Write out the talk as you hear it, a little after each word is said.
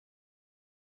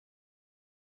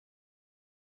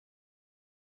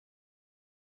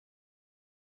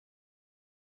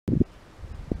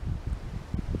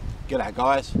G'day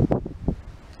guys,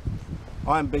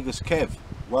 I'm Biggest Kev.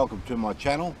 Welcome to my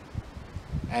channel,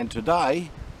 and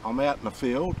today I'm out in the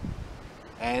field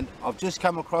and I've just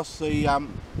come across the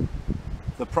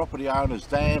property owner's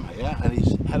dam here, and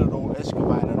he's had it all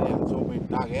excavated out. It's all been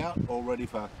dug out all ready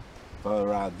for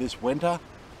this winter,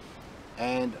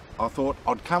 and I thought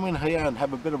I'd come in here and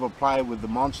have a bit of a play with the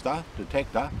monster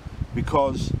detector,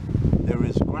 because there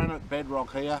is granite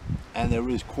bedrock here and there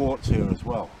is quartz here as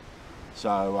well.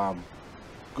 So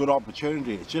good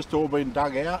opportunity. It's just all been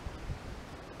dug out,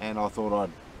 and I thought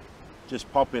I'd just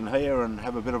pop in here and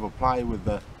have a bit of a play with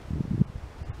the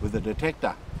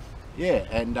detector. Yeah,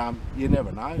 and you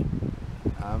never know,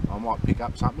 I might pick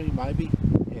up something maybe.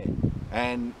 Yeah,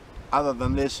 and other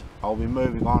than this, I'll be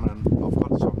moving on, and I've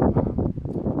got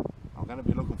some I'm going to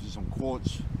be looking for some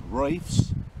quartz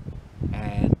reefs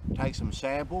and take some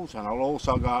samples, and I'll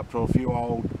also go up to a few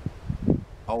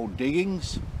old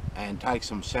diggings and take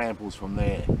some samples from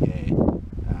there.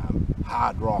 Yeah,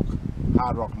 hard rock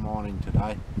mining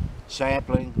today,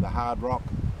 sampling the hard rock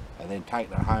and then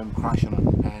taking it home, crushing it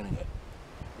and panning it.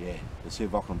 Yeah, to see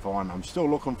if I can find. I'm still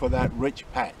looking for that rich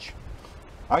patch.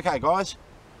 Okay guys,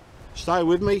 stay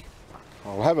with me.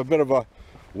 I'll have a bit of a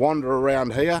wander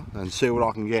around here and see what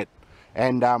I can get.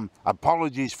 And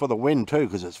apologies for the wind too,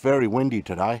 because it's very windy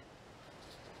today.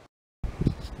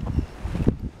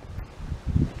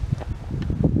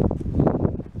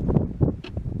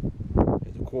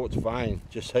 There's a quartz vein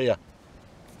just here.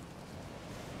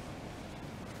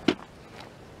 A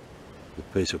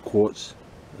piece of quartz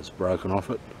that's broken off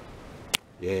it.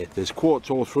 Yeah, there's quartz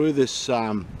all through this,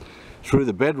 through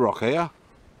the bedrock here,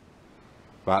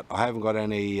 but I haven't got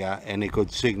any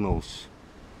good signals.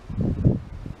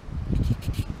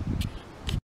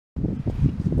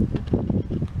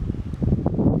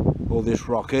 All this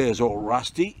rock here is all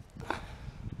rusty.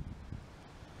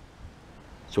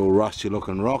 It's all rusty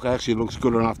looking rock. Actually looks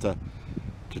good enough to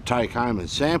take home and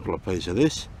sample a piece of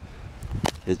this.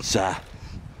 It's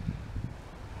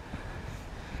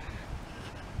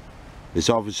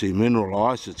obviously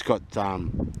mineralized. It's got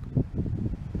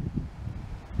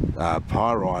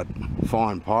pyrite,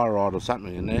 fine pyrite or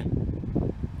something in there.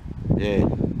 Yeah,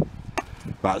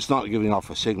 but it's not giving off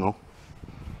a signal.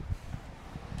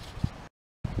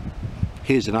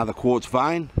 Here's another quartz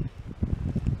vein.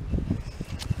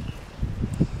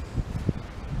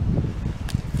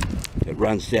 It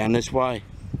runs down this way.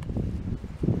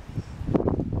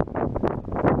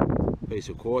 Piece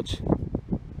of quartz.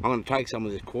 I'm going to take some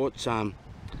of this quartz, I'm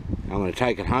going to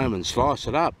take it home and slice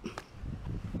it up.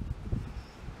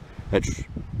 It's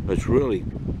really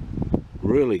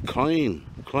clean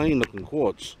looking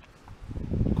quartz.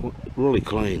 Really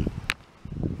clean.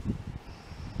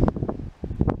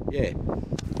 Yeah,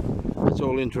 it's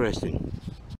all interesting.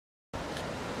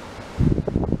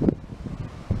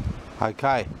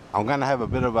 Okay, I'm going to have a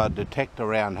bit of a detector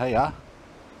around here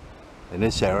in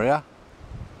this area.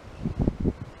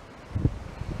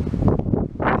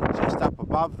 Just up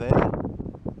above there,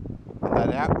 on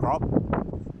that outcrop,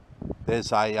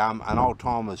 there's a an old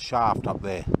timer's shaft up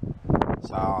there.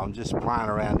 So I'm just playing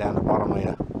around down the bottom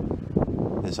here.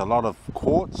 There's a lot of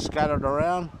quartz scattered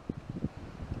around,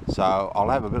 so I'll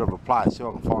have a bit of a play, see if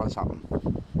I can find something.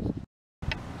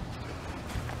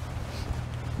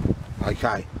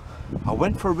 Okay, I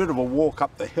went for a bit of a walk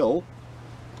up the hill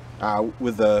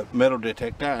with the metal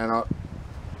detector, and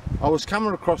I was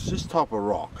coming across this type of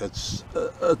rock. It's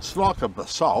like a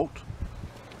basalt.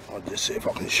 I'll just see if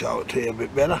I can show it to you a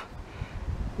bit better.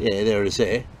 Yeah, there it is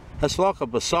there. It's like a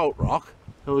basalt rock.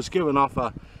 It was given off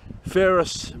a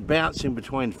ferrous, bouncing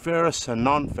between ferrous and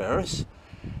non-ferrous.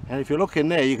 And if you look in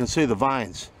there, you can see the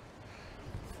veins.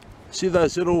 See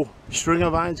those little stringer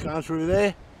veins going through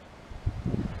there?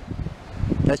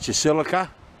 That's your silica,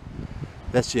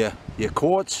 that's your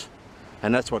quartz,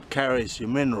 and that's what carries your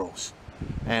minerals.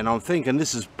 And I'm thinking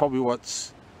this is probably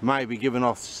what's maybe giving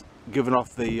off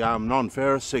the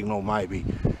non-ferrous signal, maybe.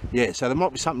 Yeah, so there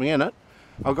might be something in it.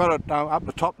 I've got it up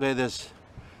the top there.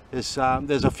 There's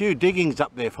a few diggings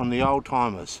up there from the old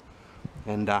timers,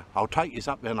 and I'll take you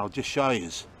up there and I'll just show you,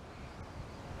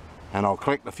 and I'll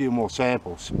collect a few more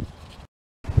samples.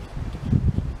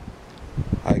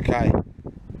 Okay,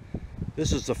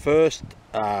 this is the first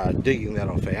digging that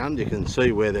I found. You can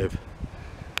see where they've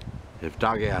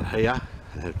dug out here.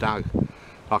 They've dug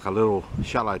like a little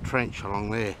shallow trench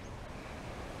along there,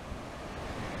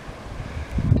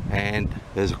 and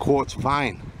there's a quartz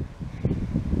vein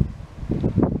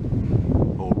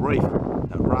or reef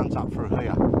that runs up through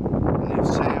here, and they've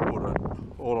sampled it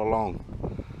all along.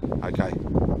 Okay,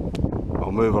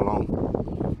 I'll move along.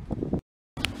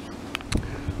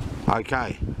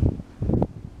 Okay,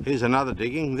 Here's another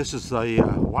digging. This is the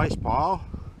waste pile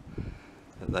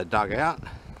that they dug out.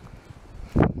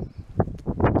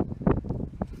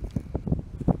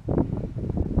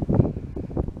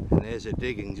 And there's a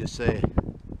digging just there.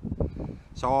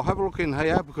 So I'll have a look in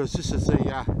here because this is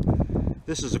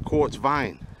a quartz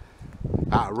vein.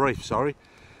 Reef, sorry.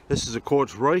 This is a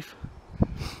quartz reef.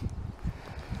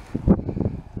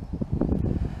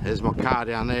 There's my car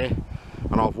down there,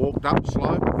 and I've walked up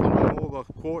slope following all the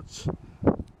quartz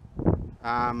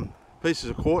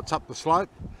pieces of quartz up the slope,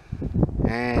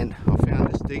 and I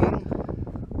found this digging.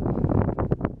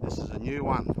 This is a new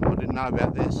one. I didn't know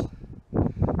about this,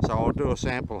 so I'll do a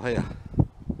sample here.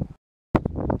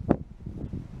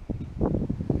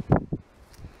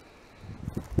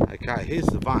 Okay, here's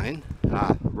the vein,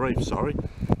 reef, sorry.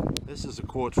 This is a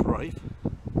quartz reef.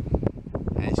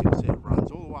 As you can see, it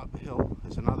runs all the way up the hill.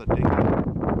 There's another dig at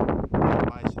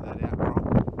the base of that outcrop.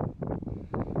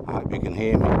 I hope you can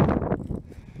hear me.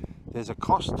 There's a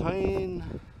costine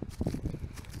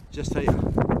just here.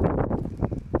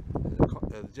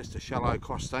 Just a shallow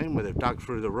costine where they've dug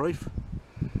through the reef.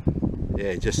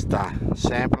 Yeah, just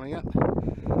sampling it.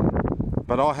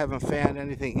 But I haven't found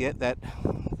anything yet that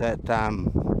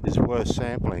is worth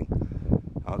sampling.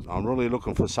 I'm really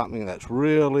looking for something that's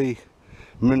really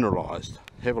mineralized,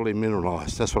 heavily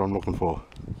mineralized. That's what I'm looking for.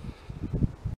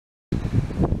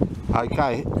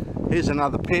 Okay, here's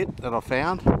another pit that I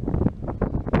found.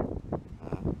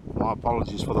 My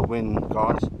apologies for the wind,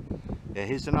 guys. Yeah,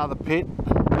 here's another pit.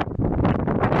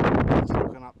 It's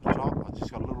looking up the top. I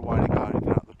just got a little way to go to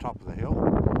get up the top of the hill,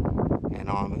 and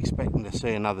I'm expecting to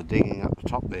see another digging up the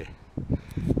top there.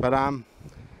 But I'm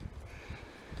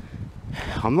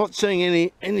not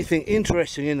seeing anything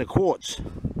interesting in the quartz.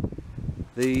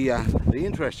 The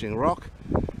interesting rock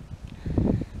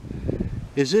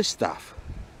is this stuff,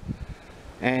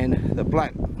 and the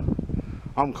black,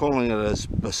 I'm calling it as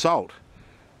basalt,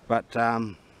 but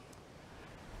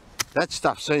that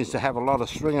stuff seems to have a lot of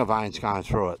stringer veins going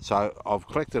through it, so I've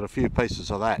collected a few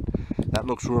pieces of that. That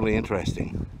looks really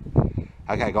interesting.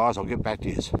 Okay guys, I'll get back to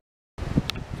you.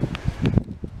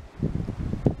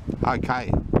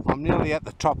 Okay, I'm nearly at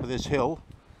the top of this hill,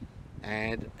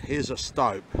 and here's a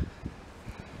stope.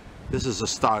 This is a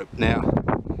stope. Now,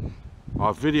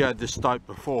 I've videoed this stope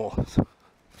before,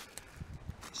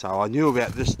 so I knew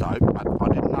about this stope, but I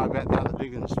didn't know about the other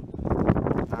diggings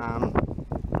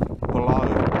below.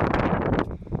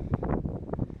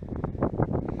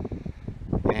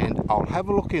 And I'll have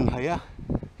a look in here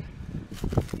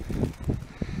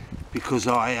because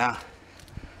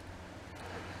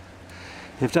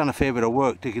they've done a fair bit of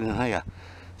work digging in here.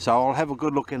 So I'll have a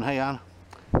good look in here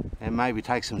and maybe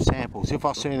take some samples if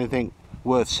I see anything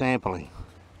worth sampling.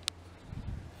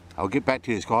 I'll get back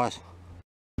to you guys.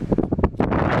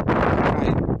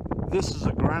 Okay, this is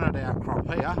a granite outcrop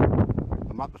here.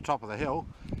 I'm up the top of the hill.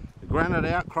 The granite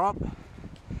outcrop,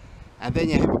 and then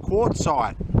you have a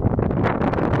quartzite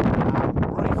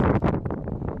reef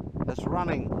that's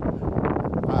running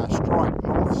strike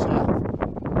north-south.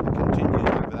 It continues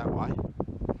over that way.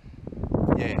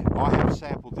 Yeah, I have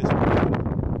sampled this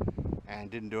before and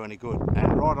didn't do any good.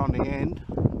 And right on the end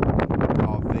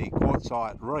of the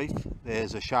quartzite reef,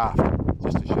 there's a shaft,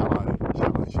 just a shallow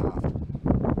shaft.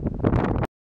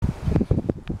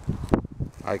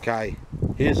 Okay,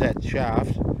 here's that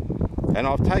shaft, and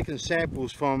I've taken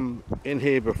samples from in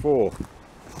here before.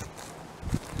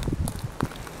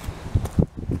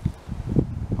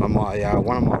 On my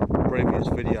one of my previous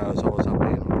videos, I was up here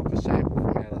and I took a sample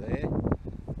from out of there,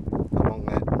 along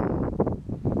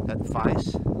that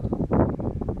face.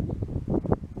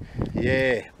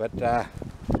 Yeah, but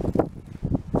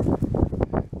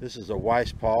this is a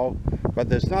waste pile, but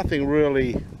there's nothing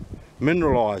really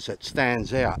mineralized that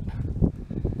stands out.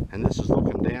 And this is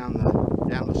looking down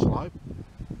the slope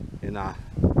in a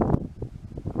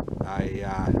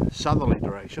southerly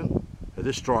direction. So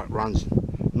this strike runs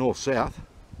north-south.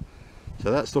 So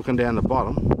that's looking down the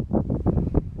bottom.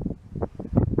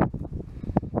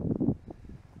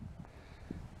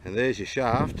 And there's your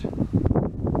shaft. And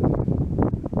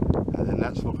then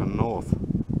that's looking north.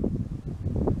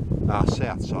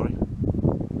 South, sorry.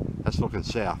 That's looking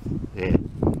south, yeah.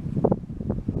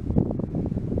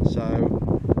 So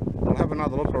I'll have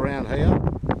another look around here,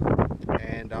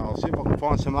 and I'll see if I can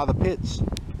find some other pits.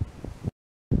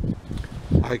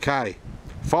 Okay,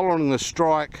 following the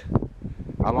strike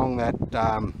along that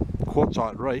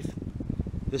quartzite reef,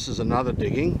 this is another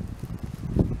digging,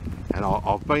 and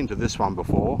I've been to this one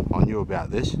before. I knew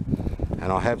about this,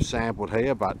 and I have sampled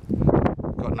here, but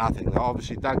got nothing. They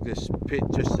obviously dug this pit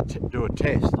just to do a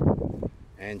test.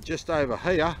 And just over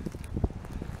here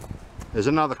there's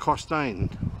another costine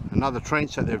another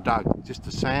trench that they've dug just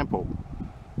to sample.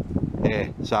 Yeah,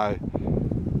 so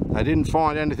they didn't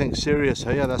find anything serious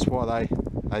here, that's why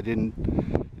they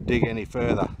didn't dig any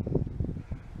further.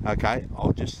 Okay,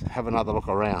 I'll just have another look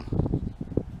around.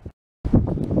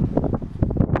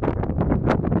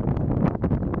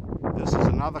 This is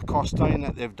another costine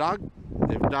that they've dug.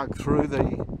 They've dug through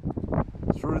the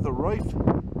reef,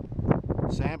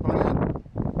 sampling it.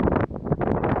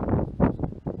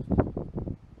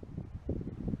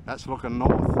 That's looking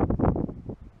north.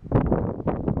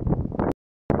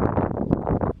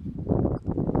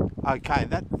 Okay,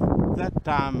 that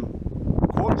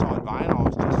quartzite vein I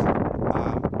was just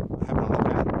having a look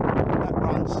at, that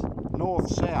runs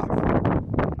north-south.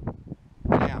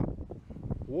 Now,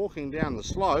 walking down the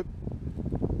slope,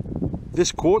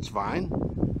 this quartz vein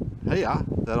here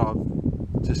that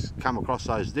I've just come across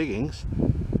those diggings,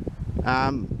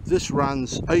 this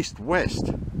runs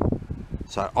east-west,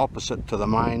 so opposite to the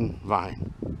main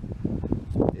vein.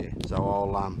 Yeah, so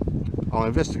I'll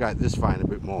investigate this vein a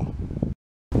bit more.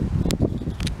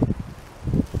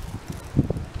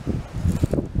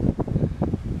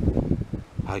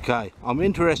 Okay, I'm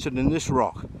interested in this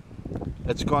rock.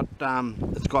 It's got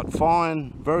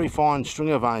fine, very fine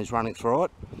stringer veins running through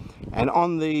it, and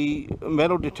on the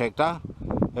metal detector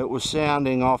it was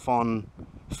sounding off on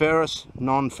ferrous,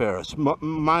 non-ferrous,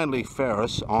 mainly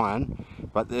ferrous iron,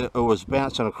 but it was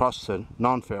bouncing across to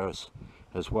non-ferrous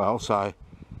as well. So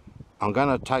I'm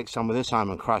going to take some of this home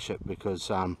and crush it,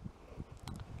 because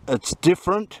it's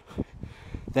different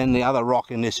than the other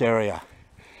rock in this area.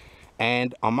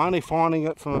 And I'm only finding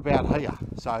it from about here,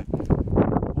 so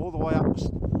all the way up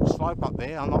the slope up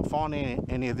there I'm not finding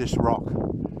any of this rock,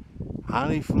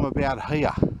 only from about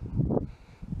here,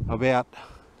 about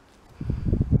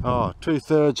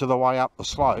 2/3 of the way up the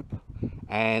slope,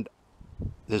 and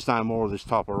there's no more of this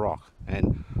type of rock.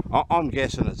 And I'm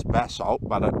guessing it's basalt,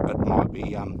 but it might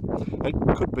be, it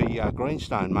could be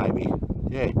greenstone maybe,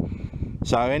 yeah.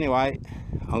 So anyway,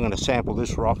 I'm going to sample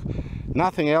this rock.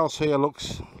 Nothing else here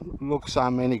looks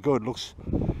any good.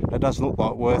 It doesn't look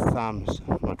like worth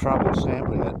my trouble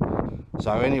sampling it.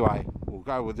 So anyway, we'll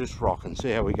go with this rock and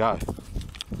see how we go.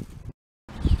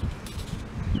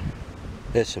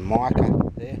 There's some mica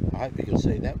there. I hope you can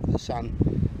see that with the sun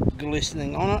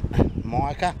glistening on it.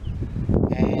 Mica.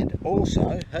 And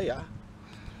also here,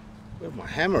 where my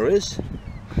hammer is,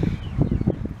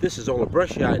 this is all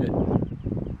brecciated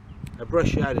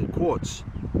quartz.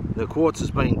 The quartz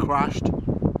has been crushed,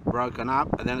 broken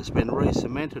up, and then it's been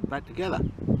re-cemented back together.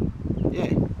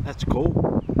 Yeah, that's cool.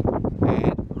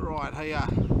 And right here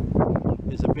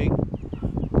is a big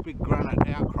granite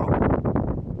outcrop.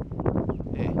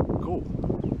 Yeah, cool.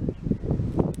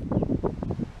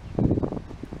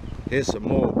 Here's some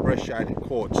more brecciated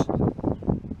quartz.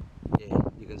 Yeah,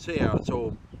 you can see how it's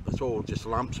all just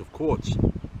lumps of quartz,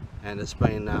 and it's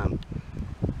been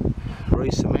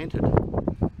re-cemented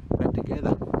back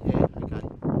together. Yeah, okay.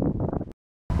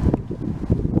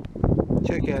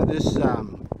 Check out this.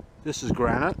 This is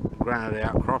granite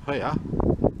outcrop here,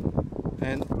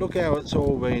 and look how it's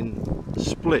all been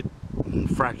split and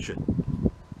fractured.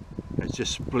 It's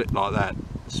just split like that,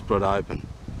 split open.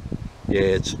 Yeah,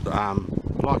 it's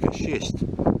like a schist.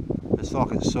 It's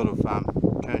like it's sort of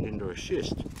turned into a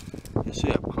schist. You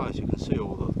see up close, you can see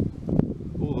all the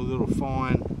little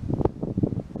fine,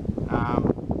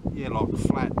 yeah, like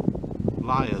flat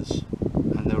layers,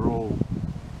 and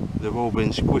they've all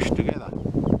been squished together.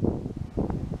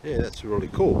 Yeah, that's really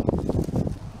cool.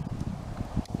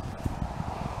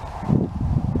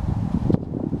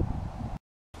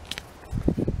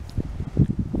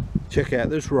 Check out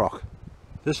this rock.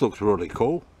 This looks really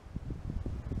cool.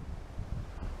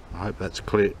 I hope that's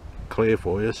clear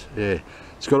for you. Yeah,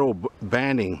 it's got all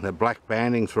banding, the black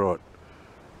banding through it.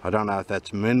 I don't know if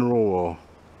that's mineral or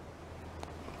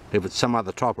if it's some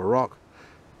other type of rock.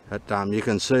 But you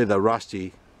can see the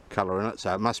rusty colour in it,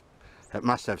 so it must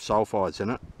have sulphides in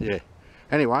it. Yeah.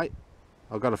 Anyway,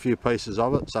 I've got a few pieces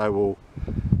of it, so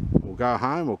we'll go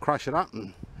home, we'll crush it up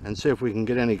and see if we can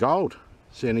get any gold.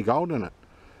 See any gold in it.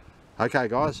 Okay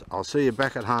guys, I'll see you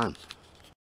back at home.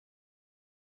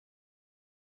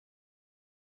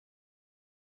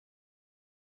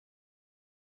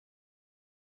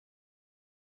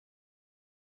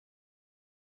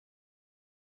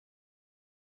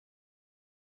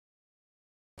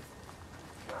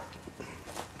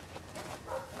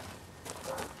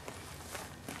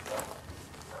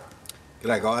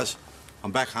 G'day guys,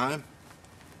 I'm back home.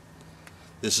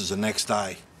 This is the next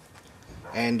day,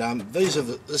 and this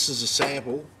is a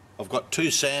sample. I've got two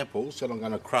samples that I'm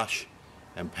going to crush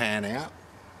and pan out.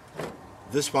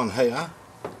 This one here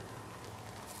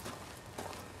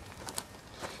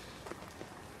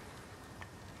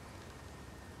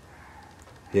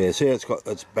Yeah, see,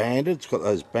 it's banded. It's got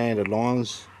those banded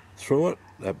lines through it,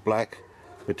 that black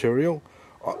material.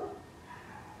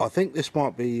 I think this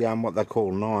might be what they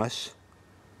call nice.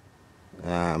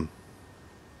 Yeah,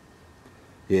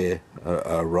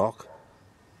 a rock.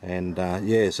 And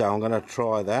yeah, so I'm going to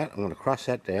try that. I'm going to crush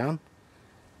that down,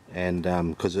 and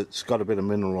because it's got a bit of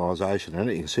mineralisation in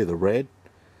it. You can see the red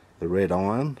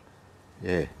iron.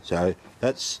 Yeah, so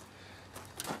that's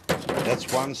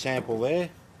one sample there.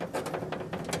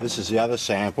 This is the other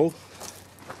sample.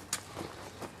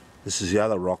 This is the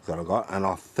other rock that I got, and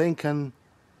I'm thinking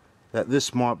that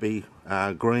this might be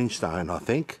greenstone, I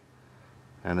think.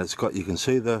 And it's got, you can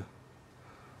see the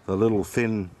little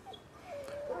thin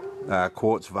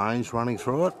quartz veins running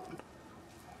through it.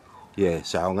 Yeah,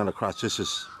 so I'm going to crush this.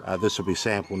 This will be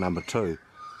sample number 2.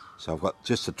 So I've got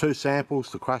just the 2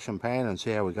 samples to crush and pan and see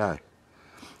how we go.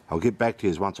 I'll get back to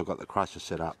you once I've got the crusher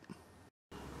set up.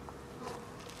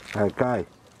 Okay,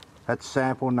 that's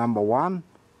sample number 1.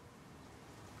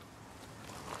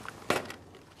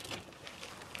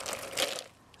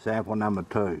 Sample number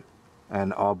 2,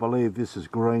 and I believe this is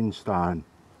greenstone.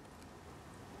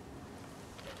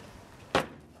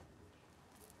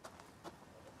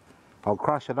 I'll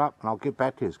crush it up and I'll get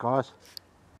back to you guys.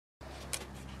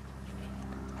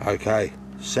 Okay,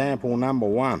 sample number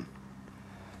 1.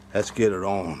 Let's get it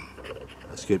on.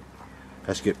 Let's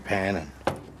get panning.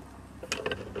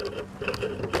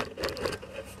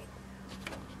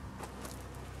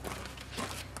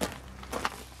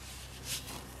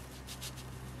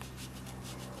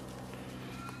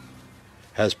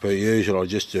 As per usual, I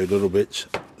just do little bits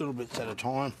at a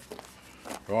time.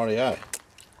 Rightio.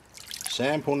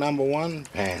 Sample number 1,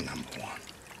 pan number 1.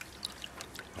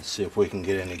 Let's see if we can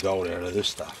get any gold out of this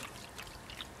stuff.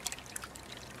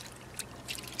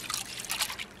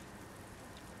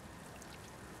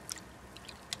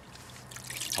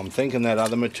 I'm thinking that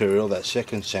other material, that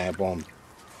second sample,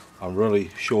 I'm really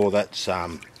sure that's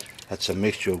a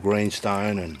mixture of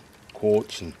greenstone and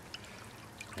quartz and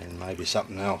maybe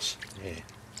something else. Yeah,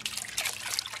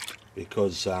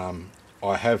 because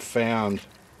I have found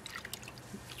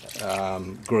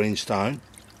greenstone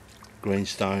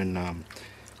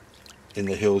in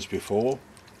the hills before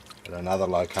at another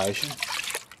location.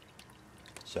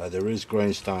 So there is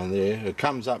greenstone there. It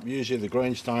comes up, usually the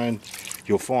greenstone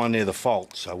you'll find near the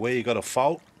fault. So where you got a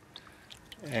fault,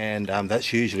 and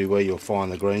that's usually where you'll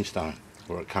find the greenstone,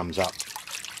 where it comes up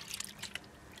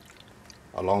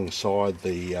alongside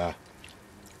the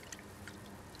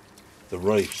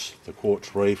reefs, the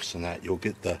quartz reefs and that. You'll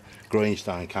get the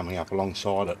greenstone coming up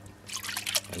alongside it,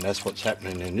 and that's what's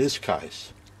happening in this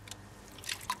case,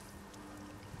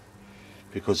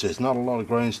 because there's not a lot of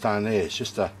greenstone there. It's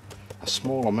just a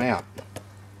small amount.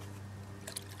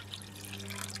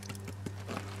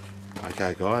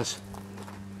 Okay guys,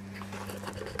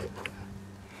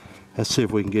 let's see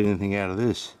if we can get anything out of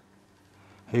this,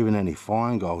 even any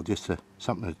fine gold, just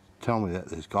something to tell me that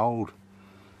there's gold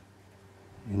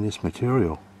in this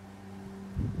material.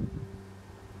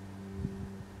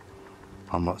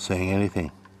 I'm not seeing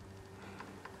anything.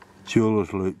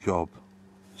 Jeweler's loop job,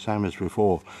 same as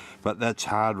before, but that's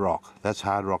hard rock. That's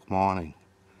hard rock mining.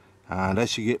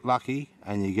 Unless you get lucky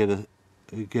and you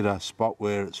get a spot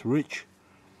where it's rich.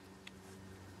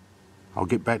 I'll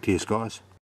get back to you guys.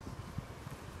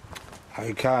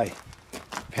 Okay,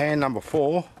 pan number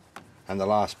 4 and the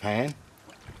last pan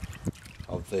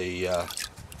of the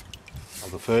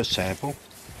first sample,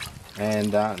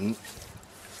 and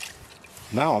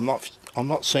no, I'm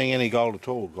not seeing any gold at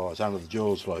all, guys, under the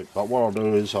jeweler's loop. But what I'll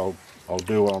do is I'll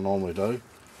do what I normally do.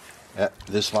 At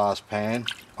this last pan,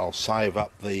 I'll save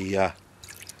up the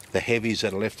heavies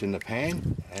that are left in the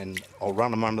pan, and I'll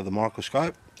run them under the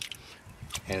microscope.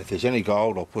 And if there's any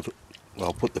gold, I'll put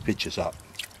the pictures up.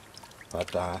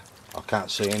 But I can't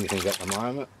see anything at the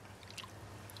moment.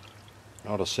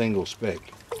 Not a single speck.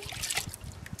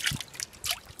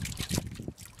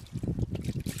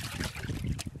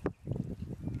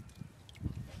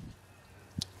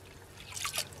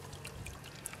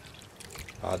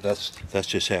 That's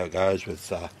just how it goes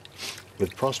with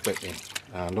prospecting,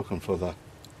 looking for the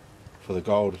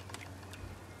gold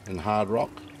in hard rock.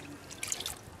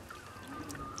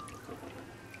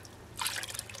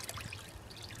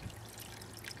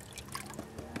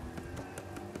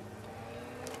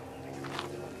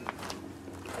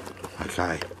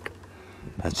 Okay,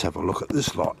 let's have a look at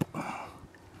this lot.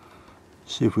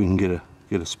 See if we can get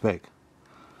a speck.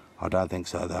 I don't think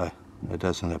so though. There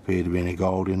doesn't appear to be any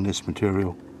gold in this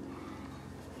material.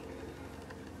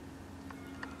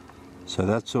 So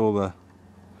that's all the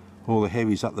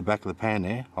heavies up the back of the pan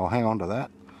there. I'll hang on to that.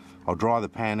 I'll dry the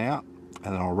pan out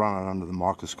and then I'll run it under the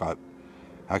microscope.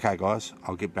 Okay guys,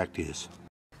 I'll get back to you.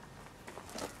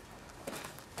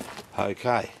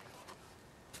 Okay,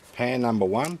 pan number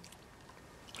 1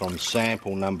 from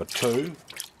sample number 2,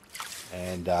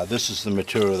 and this is the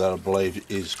material that I believe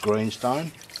is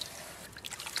greenstone.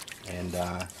 And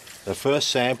the first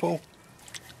sample,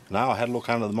 no, I had a look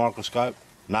under the microscope,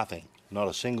 nothing, not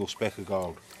a single speck of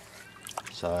gold.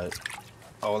 So,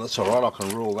 oh, that's alright, I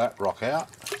can rule that rock out.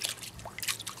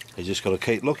 You just got to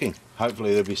keep looking.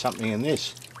 Hopefully there'll be something in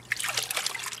this.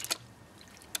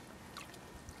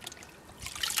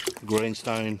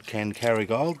 Greenstone can carry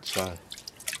gold, so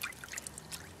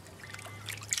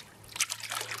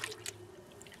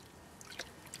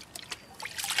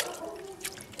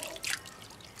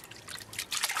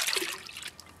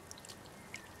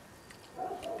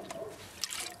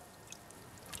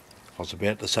I was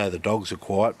about to say the dogs are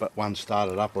quiet, but one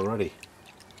started up already.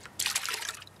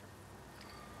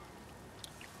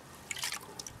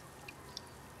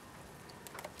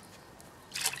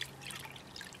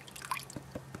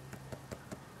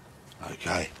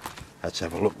 Okay, let's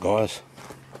have a look guys.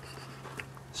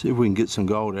 See if we can get some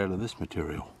gold out of this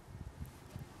material.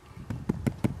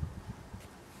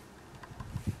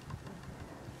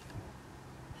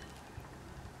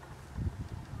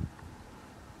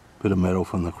 Bit of metal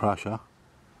from the crusher.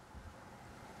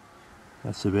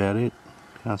 That's about it.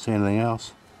 Can't see anything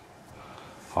else.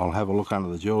 I'll have a look under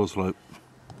the jeweler's loop.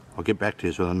 I'll get back to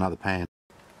you with another pan.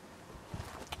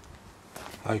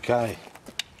 Okay,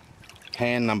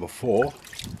 pan number 4,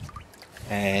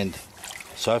 and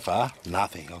so far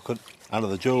nothing. I could, under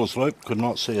the jeweler's loop, could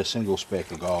not see a single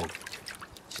speck of gold.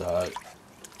 So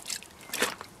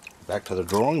back to the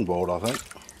drawing board, I think.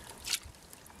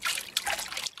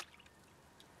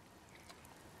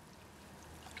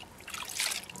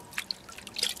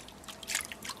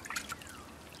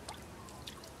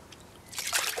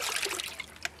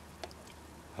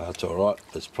 That's alright,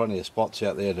 there's plenty of spots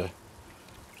out there to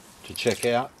check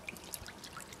out.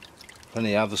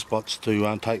 Plenty of other spots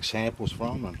to take samples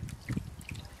from and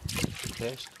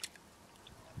test.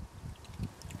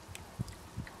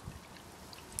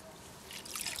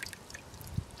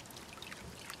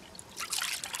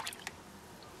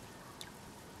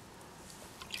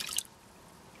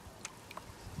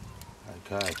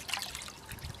 Okay.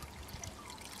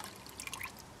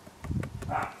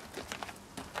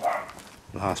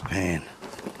 Last pan.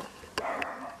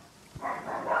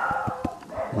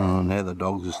 Oh, now the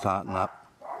dogs are starting up.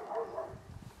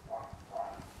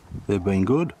 They've been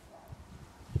good.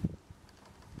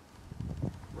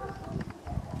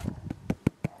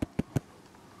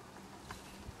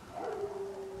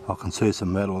 I can see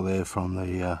some metal there from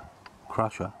the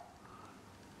crusher,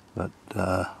 but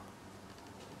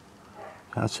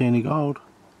can't see any gold.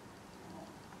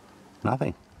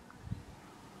 Nothing.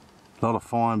 A lot of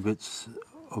fine bits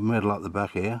of metal up the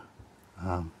back here.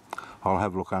 I'll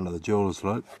have a look under the jeweler's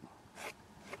loop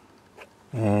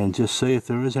and just see if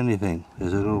there is anything.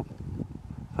 There's a little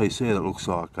piece there that looks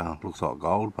like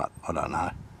gold, but I don't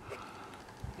know.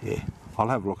 Yeah, I'll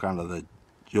have a look under the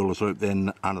jeweler's loop,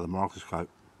 then under the microscope.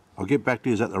 I'll get back to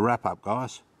you at the wrap up,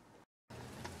 guys.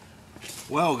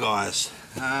 Well, guys,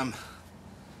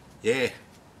 yeah,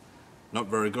 not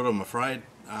very good, I'm afraid.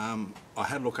 I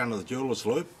had a look under the jeweler's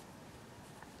loop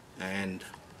and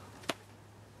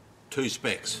 2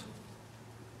 specks.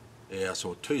 Yeah, I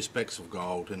saw 2 specks of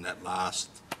gold in that last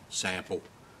sample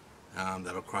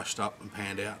that I crushed up and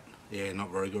panned out. Yeah, not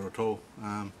very good at all.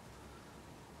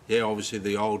 Yeah, obviously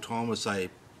the old timers, they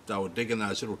were digging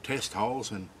those little test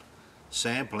holes and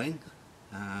sampling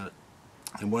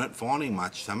and weren't finding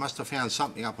much. They must have found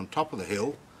something up on top of the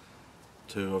hill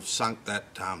to have sunk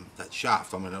that that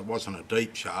shaft. I mean, it wasn't a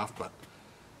deep shaft, but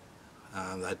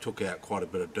they took out quite a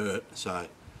bit of dirt, so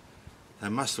they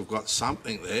must have got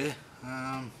something there.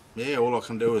 Yeah, all I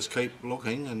can do is keep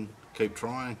looking and keep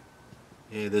trying.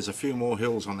 Yeah, there's a few more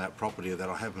hills on that property that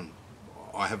I haven't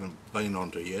been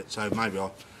onto yet, so maybe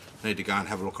I'll need to go and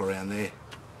have a look around there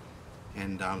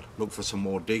and look for some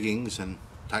more diggings and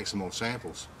take some more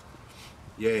samples.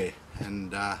 Yeah,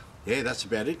 and yeah, that's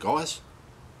about it, guys.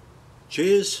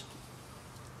 Cheers.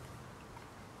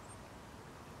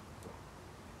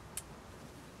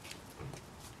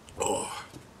 Oh,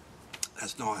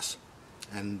 that's nice.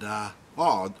 And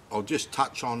oh, I'll just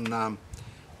touch on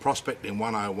Prospecting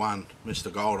 101,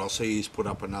 Mr. Gold. I see he's put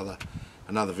up another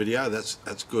video.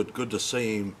 That's good. Good to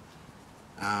see him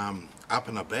up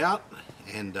and about,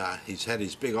 and he's had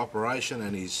his big operation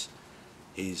and he's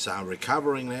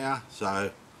recovering now.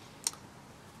 So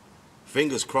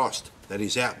fingers crossed that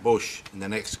he's out bush in the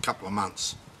next couple of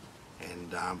months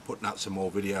and putting up some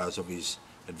more videos of his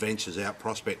adventures out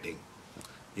prospecting.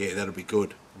 Yeah, that'll be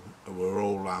good. We're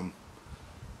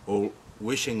all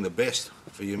wishing the best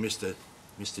for you, Mr.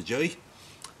 G.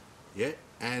 Yeah,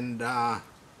 and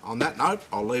on that note,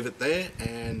 I'll leave it there.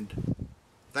 And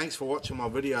thanks for watching my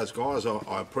videos, guys.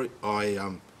 I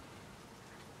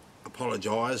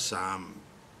apologise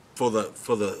for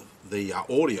the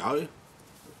audio.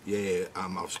 Yeah,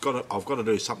 I've got to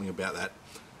do something about that.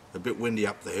 A bit windy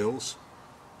up the hills,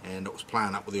 and it was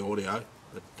playing up with the audio.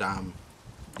 But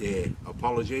yeah,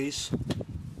 apologies.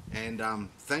 And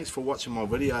thanks for watching my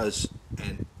videos.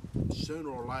 And sooner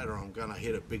or later, I'm going to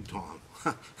hit it big time.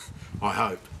 I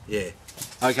hope. Yeah.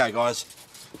 Okay, guys.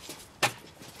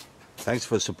 Thanks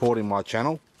for supporting my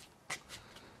channel.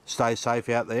 Stay safe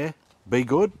out there. Be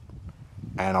good.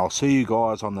 And I'll see you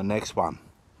guys on the next one.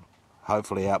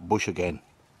 Hopefully out bush again.